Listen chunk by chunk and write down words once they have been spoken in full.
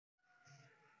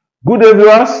Good day,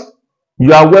 viewers.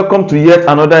 You are welcome to yet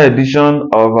another edition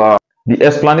of the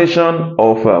explanation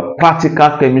of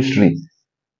practical chemistry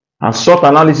and short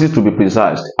analysis to be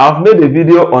precise. I've made a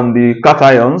video on the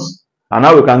cations and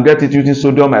how we can get it using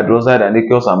sodium hydroxide and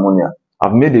aqueous ammonia.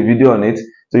 I've made a video on it,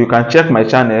 so you can check my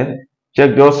channel.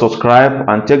 Just subscribe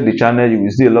and check the channel. You will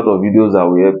see a lot of videos that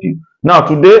will help you. Now,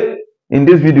 today in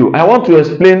this video, I want to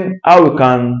explain how we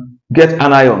can get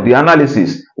anion, the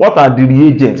analysis. What are the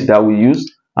reagents that we use?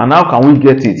 And how can we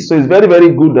get it? So it's very,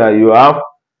 very good that you have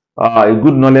a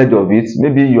good knowledge of it.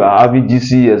 Maybe you are having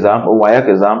GCE exam or WAEC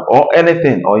exam or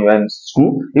anything, or you're in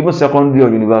school, even secondary or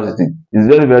university. It's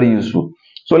very, very useful.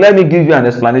 So let me give you an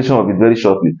explanation of it very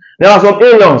shortly. There are some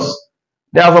anions.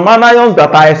 There are some anions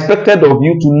that are expected of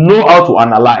you to know how to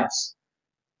analyze.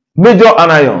 Major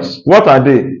anions. What are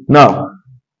they? Now,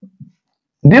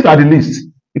 these are the list.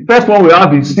 The first one we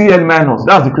have is Cl-,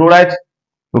 that's the chloride.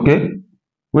 Okay.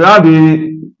 We have the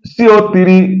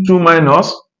CO3 2-,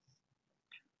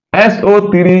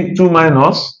 SO3 2-,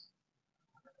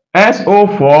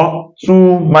 SO4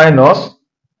 2-,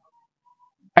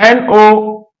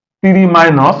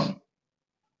 NO3-,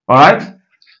 all right,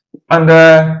 and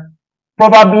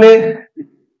probably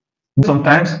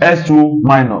sometimes S2-.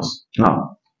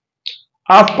 Now,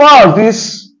 as far as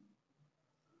these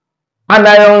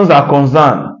anions are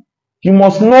concerned, you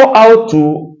must know how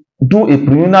to do a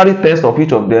preliminary test of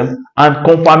each of them and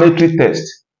confirmatory test.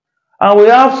 And we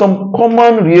have some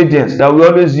common reagents that we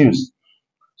always use.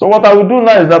 So what I will do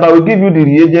now is that I will give you the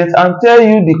reagents and tell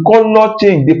you the color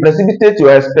change, the precipitate you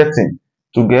are expecting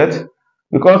to get.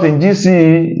 Because in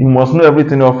GCE, you must know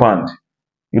everything offhand.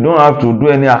 You don't have to do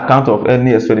any account of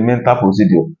any experimental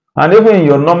procedure. And even in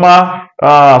your normal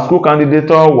school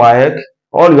candidate or WAEC,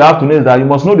 all you have to know is that you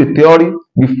must know the theory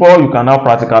before you can now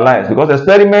practicalize, because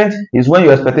experiment is when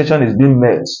your expectation is being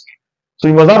met. So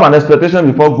you must have an expectation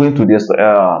before going to the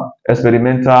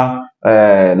experimental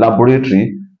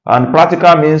laboratory, and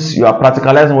practical means you are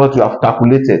practicalizing what you have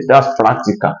calculated. That's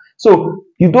practical. So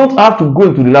you don't have to go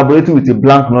into the laboratory with a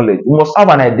blank knowledge. You must have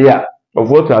an idea of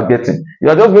what you are getting. You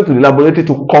are just going to the laboratory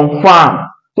to confirm.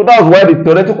 So that's why the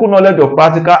theoretical knowledge of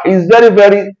practical is very,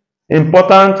 very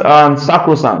important and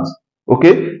sacrosanct.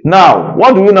 Okay, now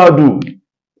what do we now do?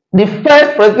 The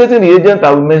first precipitating reagent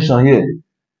I will mention here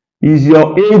is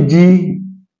your AgNO3.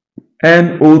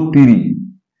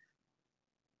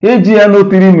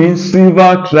 AgNO3 means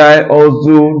silver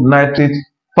triazonitrate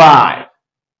 5.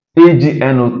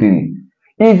 AgNO3.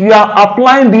 If you are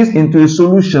applying this into a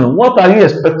solution, what are you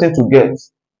expecting to get?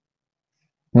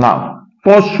 Now,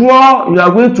 for sure, you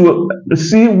are going to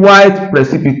see white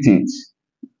precipitate.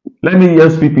 Let me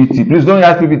use PPT. Please don't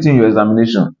use PPT in your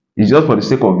examination. It's just for the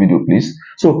sake of video, please.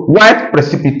 So, white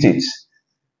precipitate.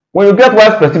 When you get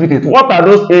white precipitate, what are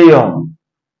those ions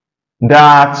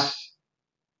that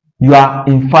you are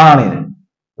inferring?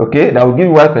 Okay, that will give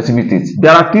you white precipitate.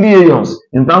 There are 3 ions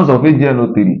in terms of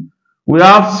AgNO3. We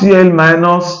have Cl-,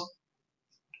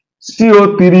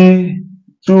 CO3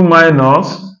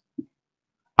 2-,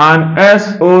 and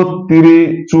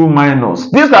SO3 2-.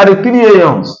 These are the 3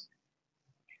 ions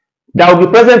that will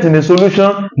be present in a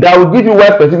solution that will give you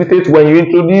white precipitate when you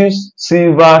introduce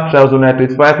silver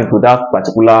triazonitrate 5 into that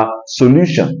particular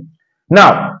solution.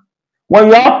 Now, when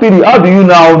you have 3, how do you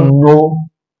now know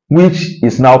which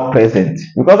is now present?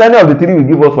 Because any of the 3 will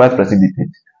give us white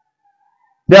precipitate.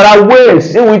 There are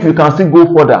ways in which we can still go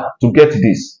further to get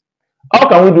this. How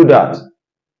can we do that?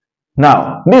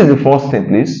 Now, this is the first thing,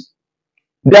 please.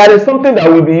 There is something that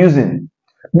we'll be using.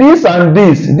 This and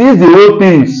this is the whole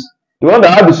things. The one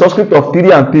that have the subscript of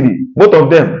 3 and 3, both of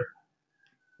them,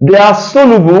 they are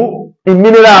soluble in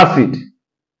mineral acid,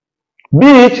 be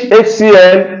it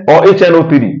HCl or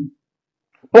HNO3.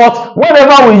 But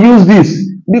whenever we use this,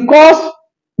 because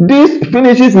this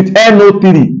finishes with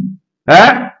NO3,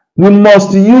 we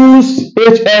must use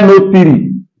HNO3.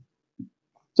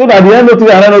 So that the NO3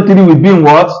 and NO3 will be in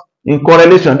what? In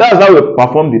correlation. That's how we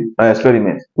perform the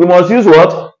experiment. We must use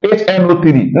what?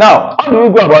 HNO3. Now, how do we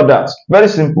go about that? Very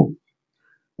simple.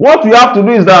 What you have to do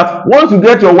is that once you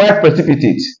get your white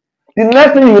precipitate, the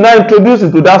next thing you will now introduce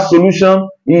into that solution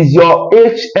is your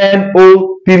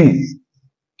HNO3.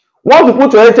 Once you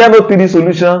put your HNO3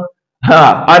 solution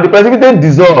and the precipitate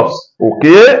dissolves,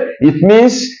 okay, it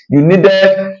means you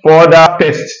needed further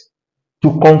test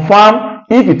to confirm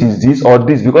if it is this or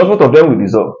this, because both of them will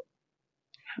dissolve.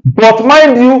 But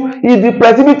mind you, if the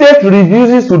precipitate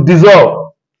refuses to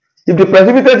dissolve, if the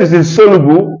precipitate is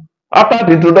insoluble after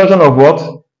the introduction of what?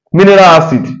 Mineral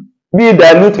acid, be it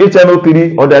dilute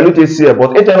HNO3 or dilute HCl,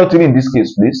 but HNO3 in this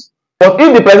case, please. But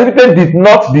if the precipitate did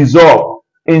not dissolve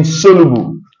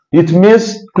insoluble, it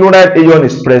means chloride ion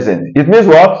is present. It means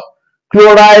what?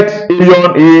 Chloride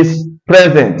ion is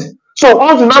present. So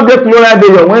once you now get chloride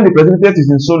ion when the precipitate is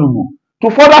insoluble, to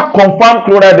further confirm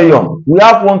chloride ion, we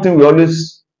have one thing we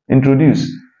always introduce.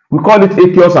 We call it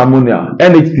aqueous ammonia,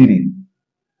 NH3.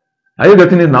 Are you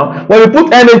getting it now? When we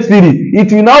put NH3,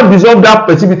 it will now dissolve that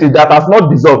precipitate that has not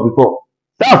dissolved before.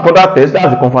 That's for that test,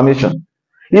 that's the confirmation.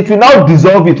 It will now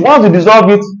dissolve it. Once you dissolve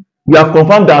it, we have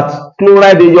confirmed that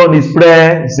chloride ion is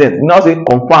present. We now say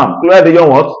confirmed. Chloride ion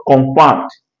what? Confirmed.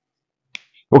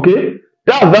 Okay?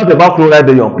 That's about chloride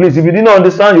ion. Please, if you didn't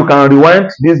understand, you can rewind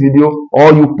this video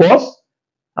or you pause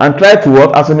and try to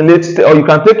what? Assimilate, or you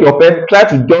can take your pen, try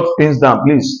to jot things down,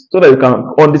 please, so that you can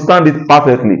understand it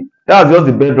perfectly. That's just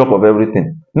the bedrock of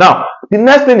everything. Now, the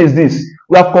next thing is this.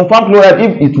 We have confirmed chloride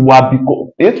if it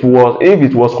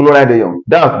was chloride ion.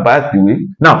 That's by the way.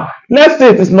 Now, let's say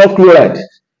it is not chloride.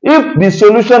 If the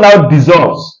solution now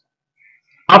dissolves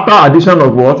after addition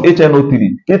of what?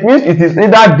 HNO3, it means it is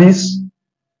either this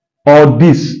or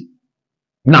this.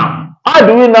 Now, how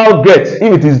do we now get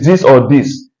if it is this or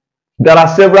this? There are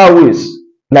several ways,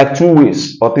 like 2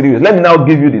 ways or 3 ways. Let me now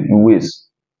give you the 2 ways.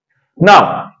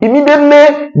 Now,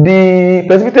 immediately the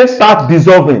precipitate starts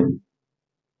dissolving.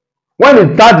 When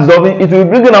it starts dissolving, it will be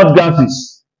bringing out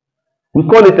gases. We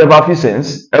call it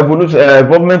effervescence,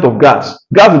 evolvement of gas.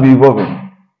 Gas will be evolving.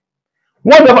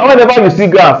 Whenever you see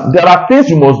gas, there are things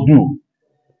you must do.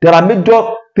 There are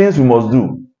major things you must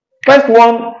do. First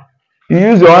one, you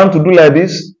use your hand to do like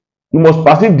this. You must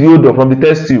perceive the odor from the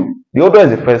test tube. The odor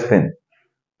is the first thing.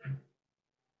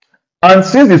 And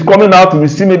since it's coming out, we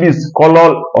see maybe it's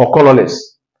color or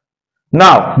colorless.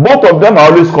 Now, both of them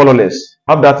are always colorless.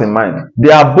 Have that in mind.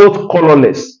 They are both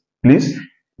colorless, please.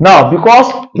 Now,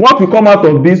 because what will come out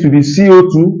of this will be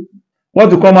CO2.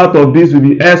 What will come out of this will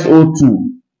be SO2.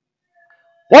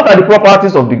 What are the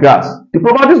properties of the gas? The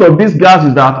properties of this gas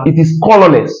is that it is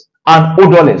colorless and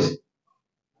odorless.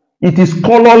 It is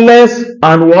colorless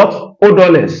and what?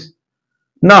 Odorless.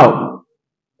 Now,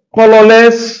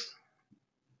 colorless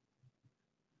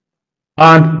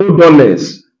and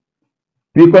odorless,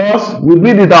 because we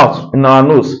breathe it out in our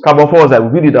nose. Carbon dioxide, we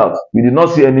breathe it out. We did not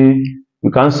see any,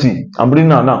 we can't see. I'm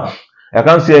breathing out now. I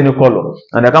can't see any color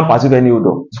and I can't perceive any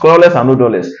odor. It's colorless and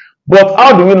odorless. But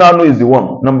how do we now know is the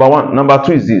one? Number one. Number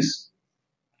two is this.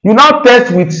 You now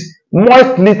test with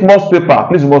moist litmus paper.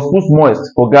 Please, you must put moist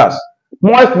for gas.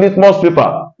 Moist litmus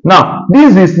paper. Now,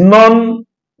 this is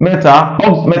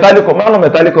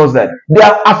non-metallic oxide. They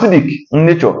are acidic in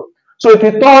nature. So if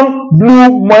you turn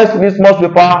blue moist litmus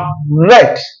paper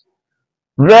red,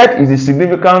 red is a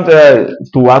significant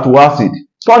to acid.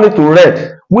 Turn it to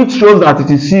red, which shows that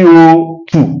it is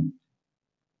CO2.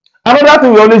 Another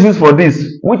thing we always use for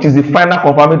this, which is the final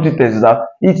confirmatory test, is that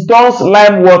it turns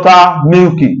lime water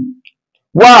milky.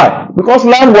 Why? Because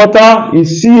lime water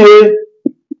is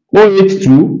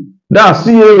CaOH2, that's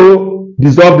CaO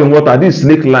dissolved in water. This is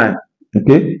lake lime,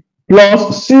 okay,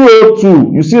 plus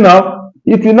CO2. You see now,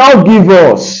 it will now give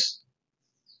us,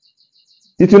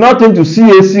 it will now change to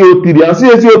CaCO3, and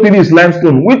CaCO3 is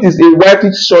limestone, which is a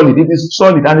whitish solid. It is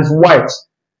solid and it's white.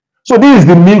 So this is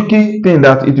the milky thing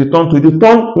that it will turn to. It will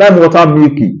turn lime water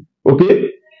milky, okay,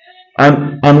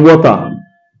 and water.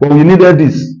 But we needed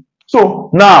this. So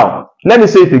now let me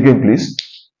say it again, please.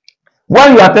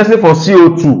 When you are testing for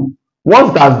CO2,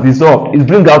 once that's dissolved, it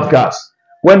brings out gas.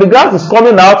 When the gas is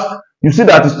coming out, you see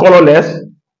that it's colorless,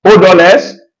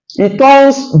 odorless. It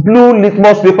turns blue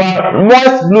litmus paper,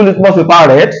 moist blue litmus paper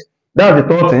red. That's the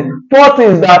third thing. Fourth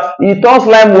thing is that it turns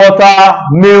lime water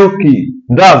milky.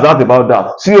 That's that about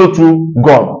that. CO2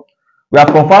 gone. We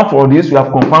have confirmed for this. We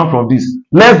have confirmed from this.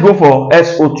 Let's go for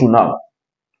SO2 now.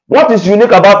 What is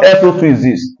unique about SO2 is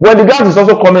this. When the gas is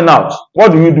also coming out,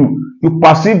 what do? You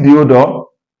perceive the odor.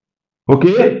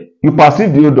 Okay? You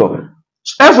perceive the odor.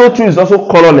 SO2 is also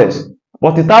colorless,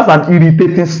 but it has an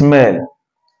irritating smell.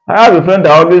 I have a friend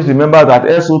that always remember that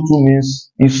SO2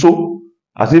 means iso,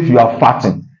 as if you are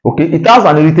farting. Okay? It has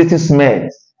an irritating smell.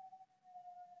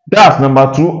 That's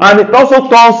number two. And it also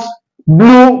turns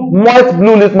moist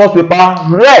blue litmus paper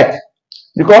red,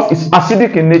 because it's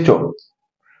acidic in nature.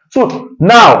 So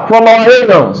now, from our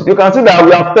ions, you can see that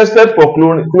we have tested for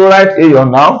chloride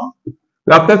ion now.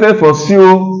 We have tested for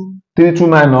CO32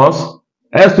 minus,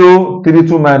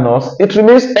 SO32 minus. It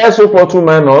remains SO42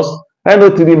 minus,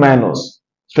 NO3 minus,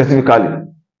 specifically.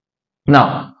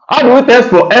 Now, how do we test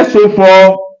for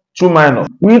SO42 minus?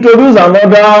 We introduce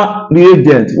another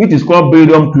reagent, which is called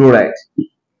barium chloride.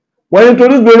 When you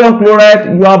introduce barium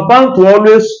chloride, you are bound to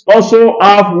always also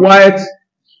have white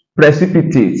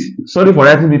precipitate. Sorry for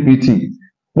writing BPT.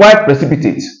 White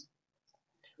precipitate.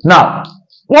 Now,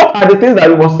 What are the things that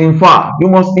you must infer? You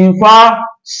must infer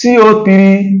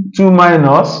CO3 2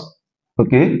 minus,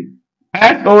 okay,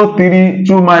 SO3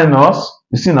 2 minus,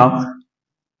 you see now,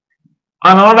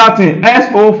 and another thing,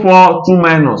 SO4 2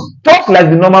 minus, just like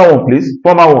the normal one, please,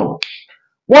 former one.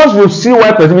 Once you see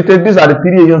why precipitate, these are the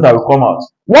 3 agents that will come out.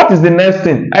 What is the next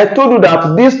thing? I told you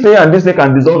that this thing and this thing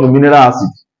can dissolve in mineral acid.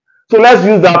 So let's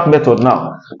use that method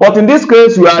now. But in this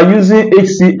case, we are using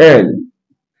HCl.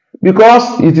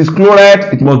 Because it is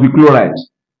chloride, it must be chloride.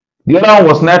 The other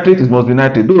one was nitrate, it must be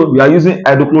nitrate. Though we are using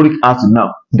hydrochloric acid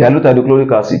now, dilute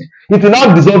hydrochloric acid. It will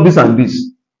now dissolve this and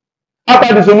this.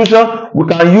 After the solution, we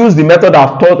can use the method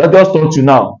I just taught you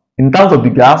now in terms of the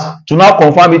gas to now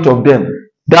confirm each of them.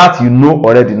 That you know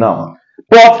already now.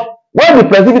 But when the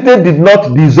precipitate did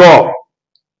not dissolve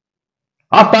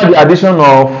after the addition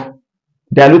of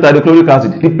dilute hydrochloric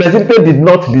acid, the precipitate did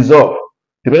not dissolve.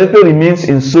 The precipitate remains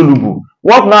insoluble.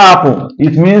 What now happens?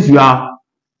 It means you are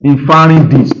inferring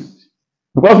this.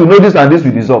 Because we know this and this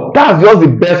will dissolve. That's just the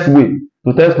best way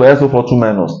to test for SO4 2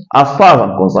 minus. As far as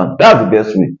I'm concerned, that's the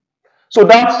best way. So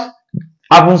that's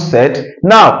having said.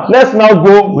 Now, let's now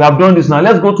go. We have done this now.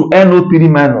 Let's go to NO3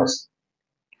 minus.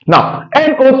 Now,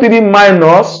 NO3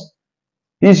 minus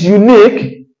is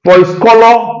unique for its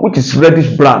color, which is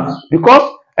reddish brown, because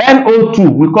NO2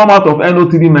 will come out of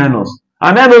NO3 minus,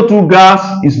 and NO2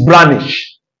 gas is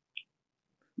brownish.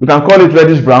 We can call it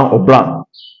reddish brown or brown.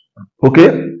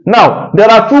 Okay. Now,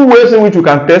 there are 2 ways in which we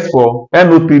can test for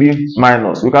NO3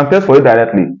 minus. We can test for it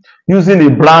directly using a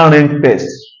brown ring test.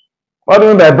 What do you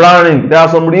mean by brown ring? There are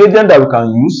some reagents that we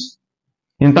can use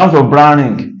in terms of brown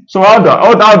ring. So how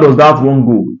does that one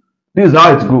go? This is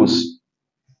how it goes.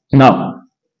 Now,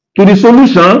 to the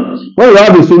solution, when we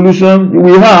have a solution,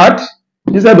 we add,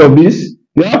 instead of this,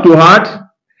 you have to add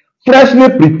freshly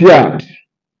prepared.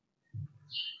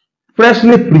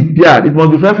 Freshly prepared. It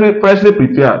must be freshly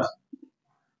prepared.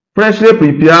 Freshly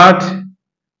prepared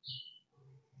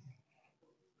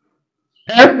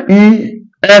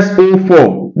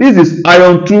FeSO4. This is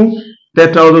iron 2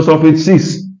 tetraoxosulfate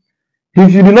 6.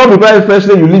 If you do not prepare it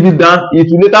freshly, you leave it down, it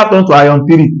will later turn to iron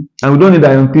 3, and we don't need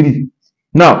iron 3.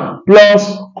 Now,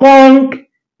 plus conc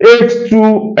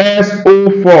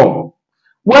H2SO4.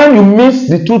 When you mix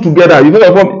the two together, you first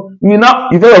of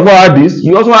all add this,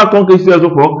 you also add conc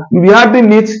H2SO4. You'll be adding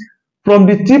it from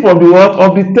the tip of the what?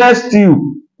 Of the test tube.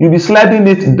 You'll be sliding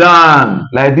it down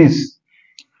like this.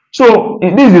 So,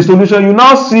 this is the solution. You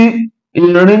now see a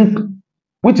ring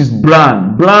which is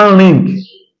brown ring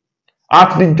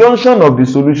at the junction of the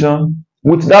solution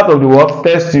with that of the what?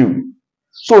 Test tube.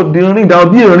 So the ring, there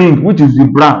will be a ring which is the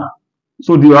brown.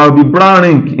 So there will be brown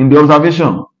ring in the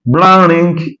observation. Brown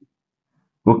ring,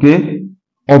 okay,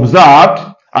 observed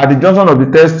at the junction of the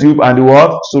test tube and the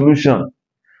what? Solution.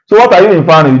 So what are you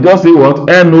inferring? You just say what?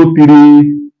 NO3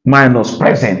 minus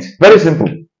present. Very simple.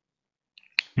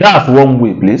 That's one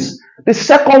way, please. The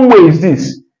second way is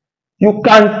this. You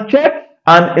can check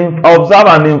and observe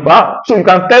and infer. So you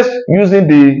can test using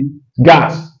the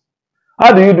gas.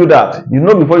 How do you do that? You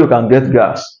know, before you can get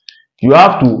gas, you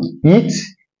have to heat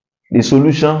the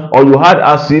solution or you add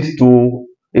acid to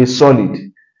a solid.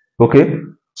 Okay?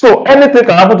 So anything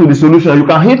can happen to the solution. You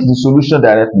can heat the solution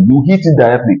directly. You heat it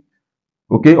directly.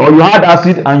 Okay? Or you add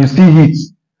acid and you still heat.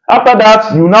 After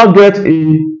that, you now get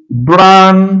a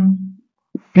brown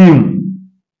film.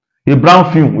 A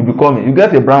brown film will be coming. You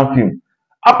get a brown film.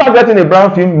 After getting a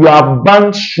brown film, you are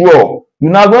bound sure.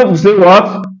 You're now going to say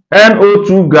what?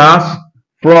 NO2 gas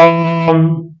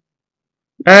from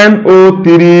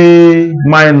NO3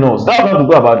 minus. That's how to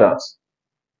go about that.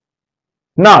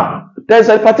 Now, there's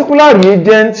a particular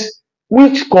reagent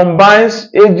which combines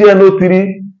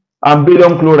AgNO3 and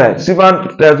barium chloride, silver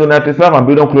nitrate and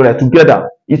barium chloride together.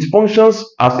 It functions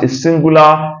as a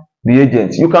singular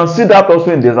reagent. You can see that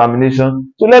also in the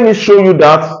examination. So let me show you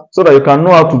that so that you can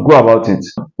know how to go about it.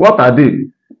 What are they?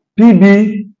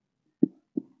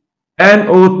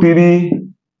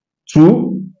 PbNO3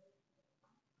 2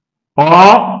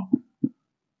 or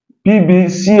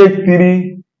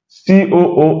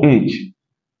PbCH3COOH.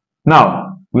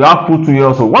 Now, we have put 2 here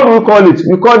also. What do we call it?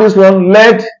 We call this one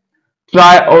lead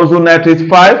triazonitrate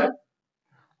 5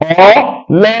 or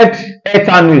lead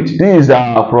ethanoate. These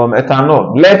are from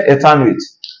ethanol, lead ethanoate.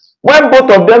 When both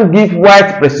of them give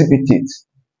white precipitate,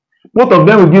 both of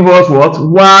them will give us what?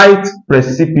 White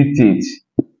precipitate,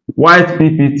 white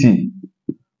PPT.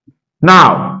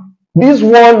 Now, this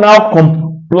one now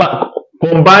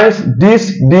combines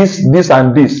this,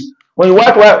 and this. When you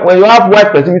have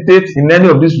white precipitate in any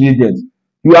of these reagents,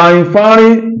 you are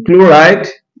inferring chloride,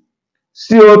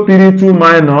 CO3 2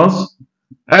 minus,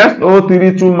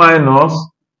 SO3 2 minus,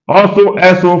 also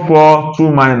SO4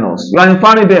 2 minus. You are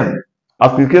inferring them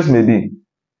as the case may be.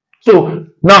 So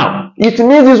now it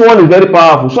means this one is very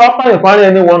powerful. So after inferring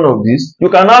any one of these, you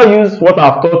can now use what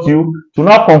I've taught you to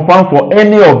now confirm for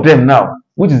any of them now,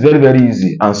 which is very, very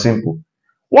easy and simple.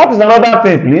 What is another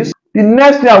thing, please? The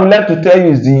next thing I would like to tell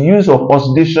you is the use of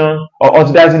oxidation or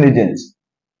oxidizing agents.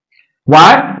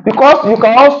 Why? Because you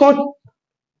can also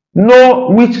know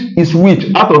which is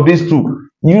which out of these two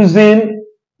using,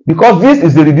 because this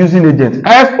is the reducing agent.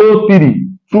 SO3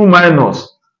 2 minus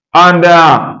and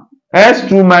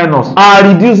S2 minus are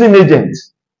reducing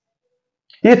agents.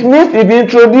 It means if you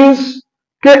introduce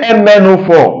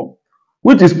KMnO4,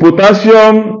 which is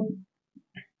potassium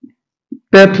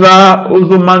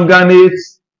tetraozomanganate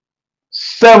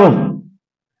 7,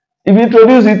 if you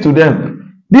introduce it to them,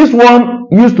 this one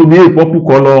used to be a purple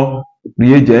color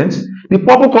reagent. The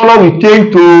purple color will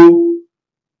change to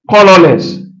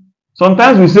colorless.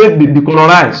 Sometimes we say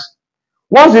decolorize.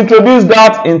 Once you introduce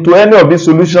that into any of these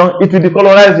solutions, it will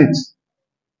decolorize it.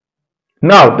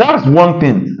 Now, that's one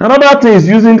thing. Another thing is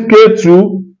using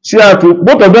K2, Cr2.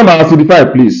 Both of them are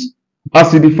acidified, please.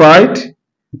 Acidified.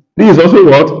 This is also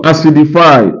what?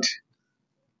 Acidified.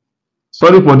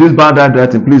 Sorry for this bad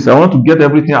handwriting, please. I want to get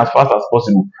everything as fast as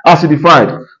possible.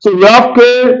 Acidified. So we have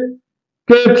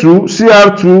K2,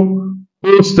 Cr2,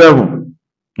 O7.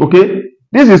 Okay?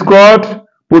 This is called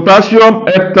potassium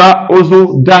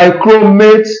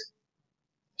heptaozodichromate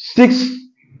 6.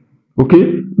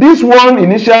 Okay? This one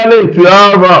initially it will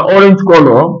have orange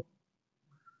color.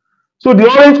 So the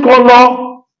orange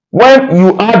color, when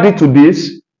you add it to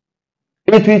this,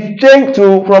 it will change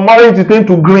from orange to change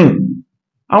to green.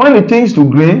 And when it changes to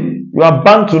green, you are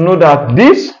bound to know that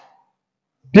this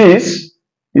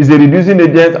is a reducing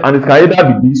agent, and it can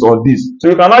either be this or this. So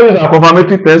you can now use a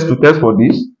confirmatory test to test for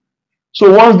this.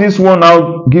 So once this one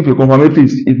now give a confirmatory,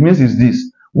 it means it's this.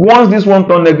 Once this one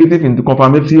turn negative in the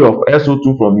confirmatory of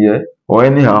SO2 from here or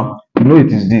anyhow, you know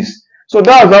it is this. So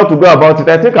that's how to go about it.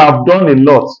 I think I've done a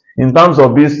lot in terms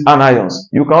of these anions.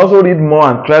 You can also read more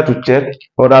and try to check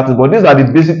for that, but these are the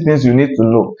basic things you need to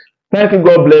know. Thank you.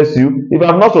 God bless you. If you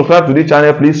have not subscribed to this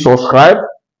channel, please subscribe.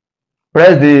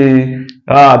 Press the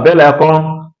bell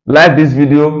icon, like this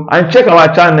video, and check our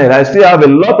channel. I still have a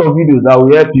lot of videos that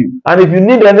will help you. And if you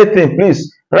need anything,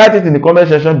 please write it in the comment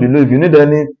section below. If you need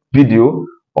any video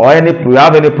or you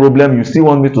have any problem you still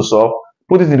want me to solve,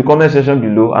 put it in the comment section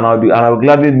below, and I'll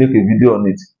gladly make a video on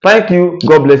it. Thank you.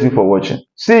 God bless you for watching.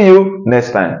 See you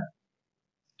next time.